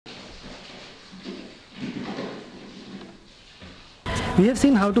We have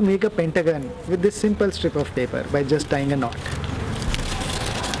seen how to make a pentagon with this simple strip of paper by just tying a knot.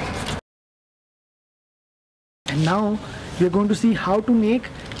 And now we are going to see how to make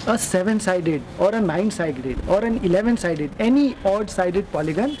a 7-sided or a 9-sided or an 11-sided, any odd-sided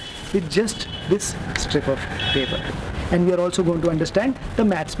polygon with just this strip of paper. And we are also going to understand the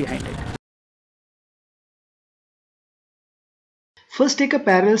maths behind it. First, take a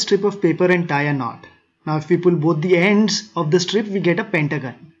parallel strip of paper and tie a knot. Now if we pull both the ends of the strip, we get a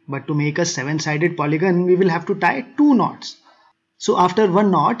pentagon. But to make a 7-sided polygon, we will have to tie 2 knots. So after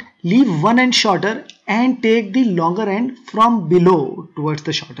one knot, leave one end shorter and take the longer end from below towards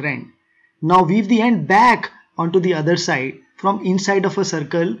the shorter end. Now weave the end back onto the other side from inside of a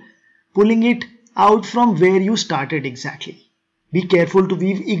circle, pulling it out from where you started exactly. Be careful to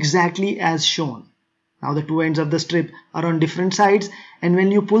weave exactly as shown. Now the 2 ends of the strip are on different sides, and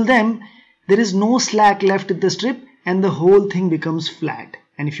when you pull them, there is no slack left in the strip and the whole thing becomes flat.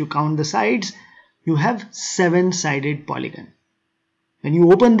 And if you count the sides, you have 7-sided polygon. When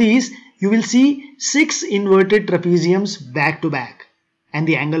you open these, you will see 6 inverted trapeziums back to back. And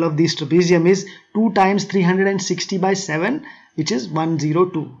the angle of this trapezium is 2 times 360 by 7, which is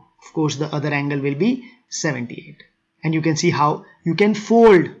 102. Of course, the other angle will be 78. And you can see how you can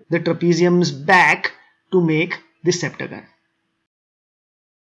fold the trapeziums back to make the septagon.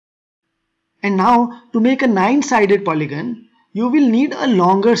 And now to make a 9-sided polygon, you will need a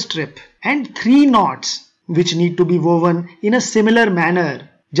longer strip and 3 knots which need to be woven in a similar manner,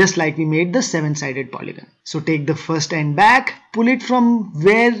 just like we made the 7-sided polygon. So take the first end back, pull it from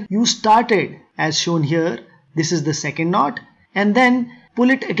where you started as shown here. This is the second knot, and then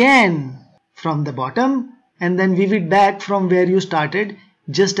pull it again from the bottom and then weave it back from where you started,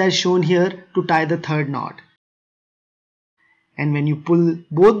 just as shown here, to tie the third knot. And when you pull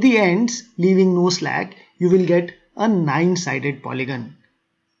both the ends, leaving no slack, you will get a 9-sided polygon.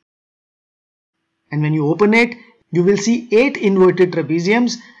 And when you open it, you will see 8 inverted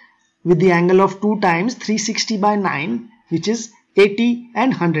trapeziums with the angle of 2 times 360 by 9, which is 80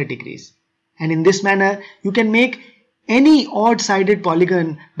 and 100 degrees. And in this manner, you can make any odd-sided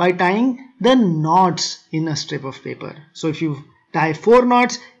polygon by tying the knots in a strip of paper. So if you tie 4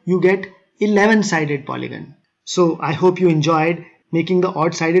 knots, you get 11-sided polygon. So I hope you enjoyed making the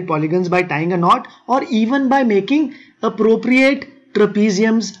odd-sided polygons by tying a knot, or even by making appropriate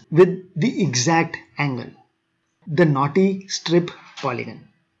trapeziums with the exact angle. The knotty strip polygon.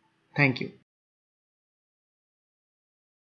 Thank you.